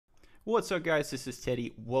What's up, guys? This is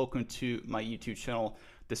Teddy. Welcome to my YouTube channel.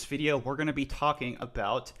 This video, we're going to be talking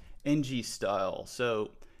about ngStyle. So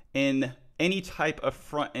in any type of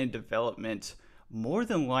front-end development, more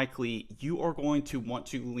than likely, you are going to want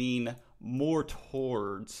to lean more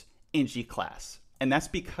towards ng class. And that's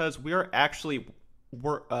because we're acting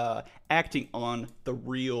on the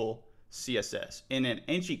real CSS. In an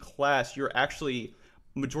ng class,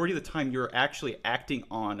 majority of the time, you're actually acting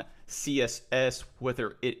on CSS,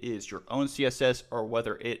 whether it is your own CSS or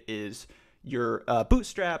whether it is your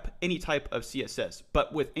Bootstrap, any type of CSS.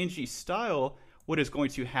 But with ngStyle, what is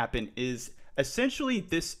going to happen is essentially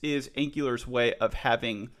this is Angular's way of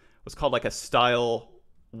having what's called like a style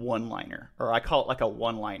one-liner, or I call it like a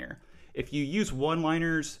one-liner. If you use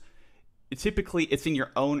one-liners, typically it's in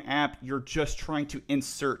your own app. You're just trying to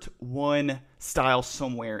insert one style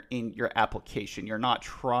somewhere in your application. You're not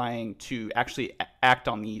trying to actually act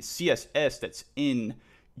on the CSS that's in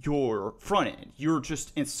your front end. You're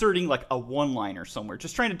just inserting like a one-liner somewhere,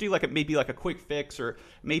 just trying to do like maybe like a quick fix, or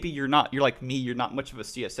maybe you're like me, you're not much of a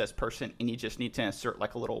CSS person and you just need to insert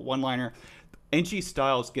like a little one-liner.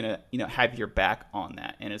 ngStyle is gonna have your back on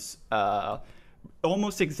that, and it's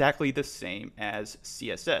almost exactly the same as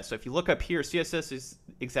CSS. So if you look up here, CSS is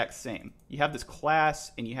exact same. You have this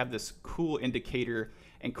class and you have this cool indicator,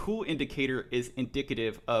 and cool indicator is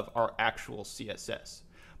indicative of our actual CSS.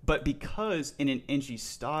 But because in an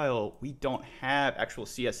ngStyle, we don't have actual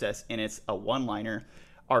CSS and it's a one-liner,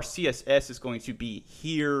 our CSS is going to be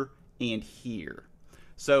here and here.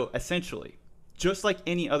 So essentially, just like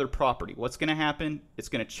any other property, what's going to happen? It's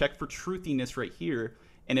going to check for truthiness right here.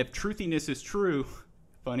 And if truthiness is true,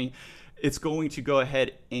 funny, it's going to go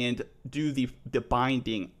ahead and do the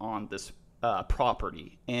binding on this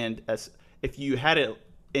property. And if you had it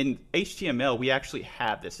in HTML, we actually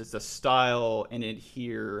have this. It's a style, and in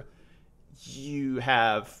here you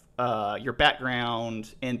have your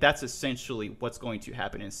background, and that's essentially what's going to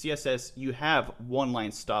happen. In CSS, you have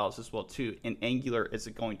one-line styles as well too, and Angular is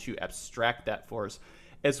going to abstract that for us,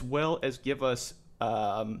 as well as give us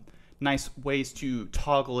nice ways to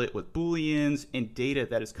toggle it with booleans and data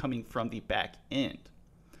that is coming from the back end.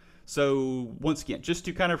 So once again, just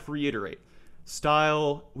to kind of reiterate,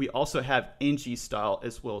 style, we also have ngStyle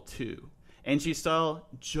as well too. ngStyle,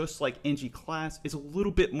 just like ng class, is a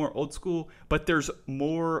little bit more old school, but there's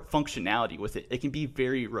more functionality with it. It can be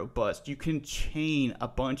very robust. You can chain a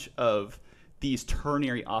bunch of these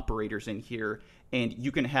ternary operators in here, and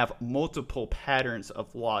you can have multiple patterns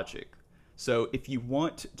of logic. So if you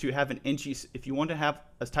want to have if you want to have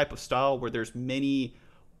a type of style where there's many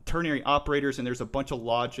ternary operators and there's a bunch of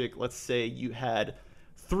logic, let's say you had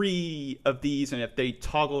 3 of these, and if they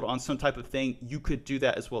toggled on some type of thing, you could do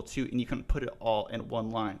that as well too, and you can put it all in one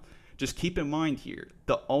line. Just keep in mind here,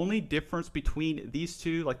 the only difference between these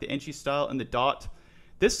two, like the ngStyle and the dot,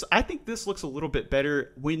 I think this looks a little bit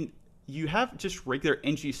better. When you have just regular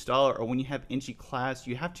ngStyle, or when you have ng class,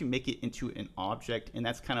 you have to make it into an object, and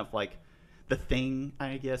that's kind of like the thing,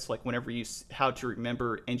 I guess, like whenever how to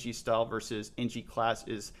remember ngStyle versus ng class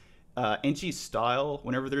is ngStyle,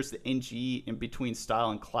 whenever there's the ng in between style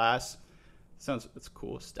and class, it's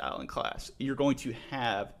cool, style and class, you're going to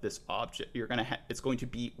have this object, it's going to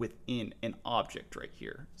be within an object right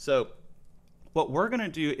here. So what we're going to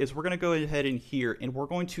do is we're going to go ahead in here and we're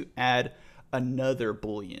going to add another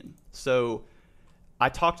boolean. So I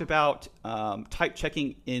talked about type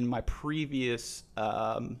checking in my previous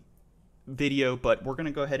video, but we're going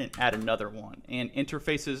to go ahead and add another one. And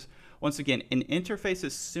interfaces, once again, an interface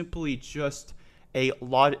is simply just a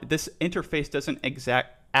lot. This interface doesn't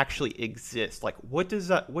actually exist. Like, what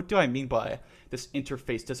do I mean by this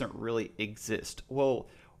interface doesn't really exist? Well,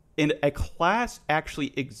 a class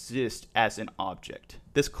actually exists as an object.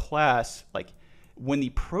 This class, like when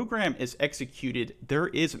the program is executed, there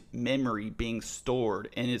is memory being stored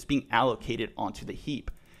and is being allocated onto the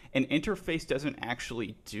heap. An interface doesn't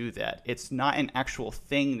actually do that. It's not an actual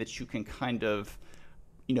thing that you can kind of,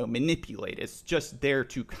 manipulate. It's just there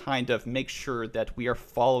to kind of make sure that we are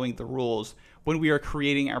following the rules when we are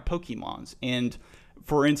creating our Pokemons. And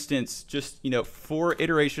for instance, just, for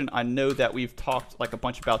iteration, I know that we've talked like a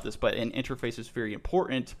bunch about this, but an interface is very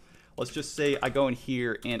important. Let's just say I go in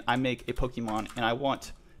here and I make a Pokemon, and I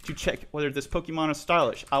want to check whether this Pokemon is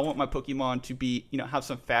stylish. I want my Pokemon to be, have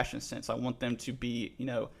some fashion sense. I want them to be,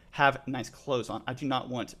 have nice clothes on. I do not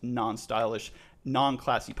want non-stylish,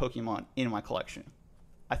 non-classy Pokemon in my collection.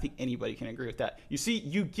 I think anybody can agree with that. You see,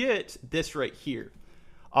 you get this right here.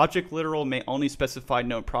 Object literal may only specify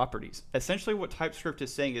known properties. Essentially what TypeScript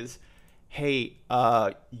is saying is, hey,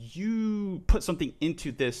 you put something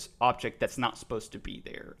into this object that's not supposed to be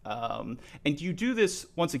there. And you do this,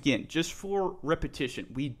 once again, just for repetition.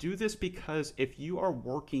 We do this because if you are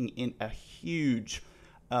working in a huge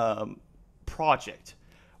project,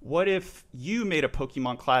 what if you made a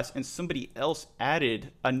Pokemon class and somebody else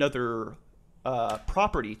added another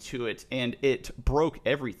property to it and it broke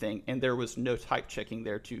everything and there was no type checking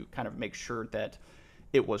there to kind of make sure that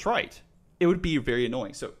it was right? It would be very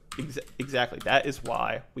annoying. So exactly, that is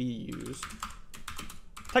why we use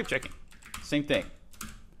type checking. Same thing.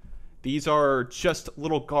 These are just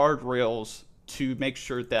little guardrails to make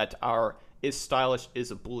sure that our is stylish is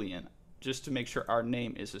a boolean, just to make sure our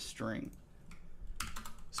name is a string.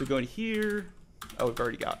 So going here, oh, we've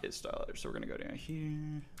already got is stylish, so we're gonna go down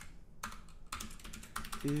here.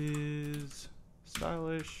 Is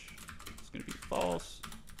stylish, it's gonna be false.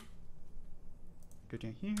 Go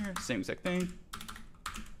down here, same exact thing.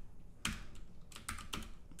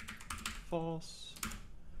 False.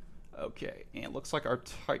 Okay, and it looks like our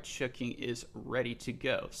type checking is ready to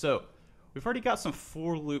go. So we've already got some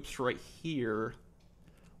for loops right here.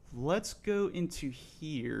 Let's go into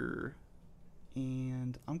here,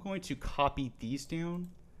 and I'm going to copy these down.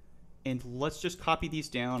 And let's just copy these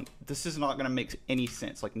down. This is not going to make any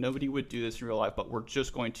sense. Like, nobody would do this in real life, but we're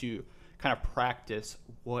just going to kind of practice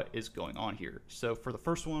what is going on here. So for the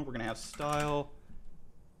first one, we're going to have style.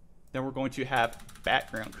 Then we're going to have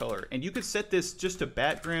background color. And you could set this just to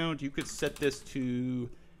background. You could set this to,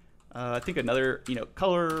 I think another,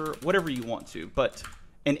 color, whatever you want to. But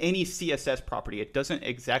in any CSS property, it doesn't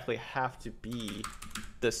exactly have to be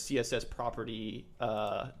the CSS property,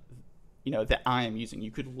 that I am using.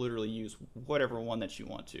 You could literally use whatever one that you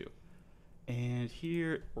want to. And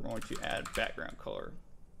here, we're going to add background color.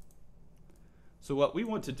 So what we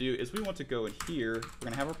want to do is we want to go in here, we're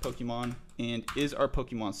going to have our Pokemon, and is our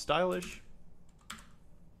Pokemon stylish?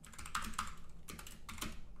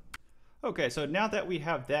 Okay, so now that we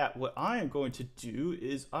have that, what I am going to do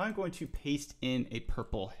is I'm going to paste in a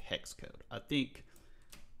purple hex code. I think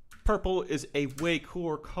purple is a way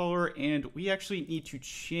cooler color, and we actually need to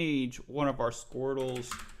change one of our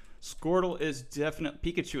Squirtles. Squirtle is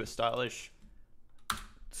definitely, Pikachu is stylish.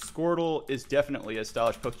 Squirtle is definitely a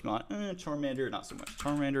stylish Pokemon. Charmander, not so much.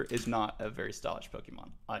 Charmander is not a very stylish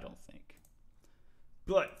Pokemon, I don't think.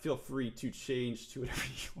 But feel free to change to whatever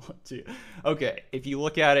you want to. Okay, if you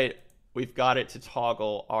look at it, we've got it to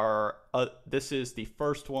toggle our, this is the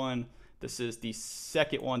first one, this is the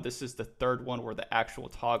second one, this is the third one where the actual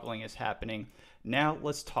toggling is happening. Now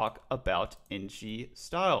let's talk about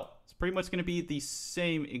ngStyle. It's pretty much going to be the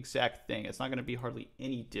same exact thing. It's not going to be hardly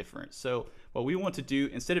any different. So what we want to do,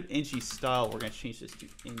 instead of ngStyle, we're going to change this to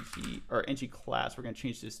ngClass. We're going to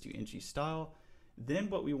change this to ngStyle. Then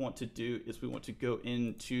what we want to do is we want to go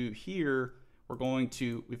into here.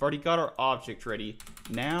 We've already got our object ready.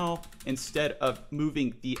 Now, instead of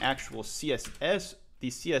moving the actual CSS, the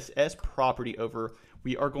CSS property over,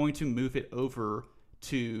 we are going to move it over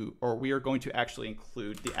to, or we are going to actually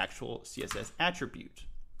include the actual CSS attribute.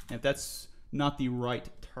 And if that's not the right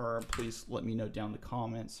term, please let me know down in the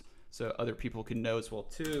comments so other people can know as well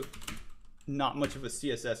too. Not much of a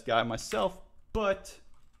CSS guy myself, but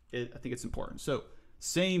I think it's important. So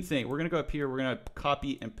same thing, we're gonna go up here, we're gonna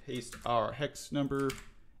copy and paste our hex number,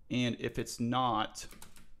 and if it's not,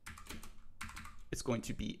 it's going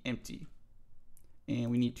to be empty. And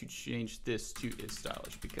we need to change this to is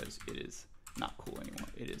stylish because it is not cool anymore.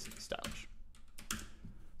 It is stylish.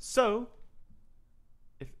 So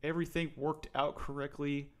if everything worked out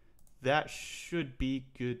correctly, that should be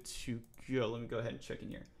good to go. Let me go ahead and check in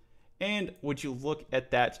here. And would you look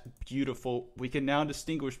at that beautiful, we can now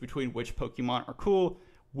distinguish between which Pokemon are cool,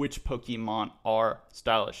 which Pokemon are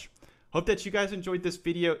stylish. Hope that you guys enjoyed this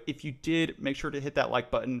video. If you did, make sure to hit that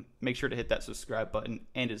like button, make sure to hit that subscribe button,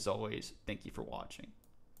 and as always, thank you for watching.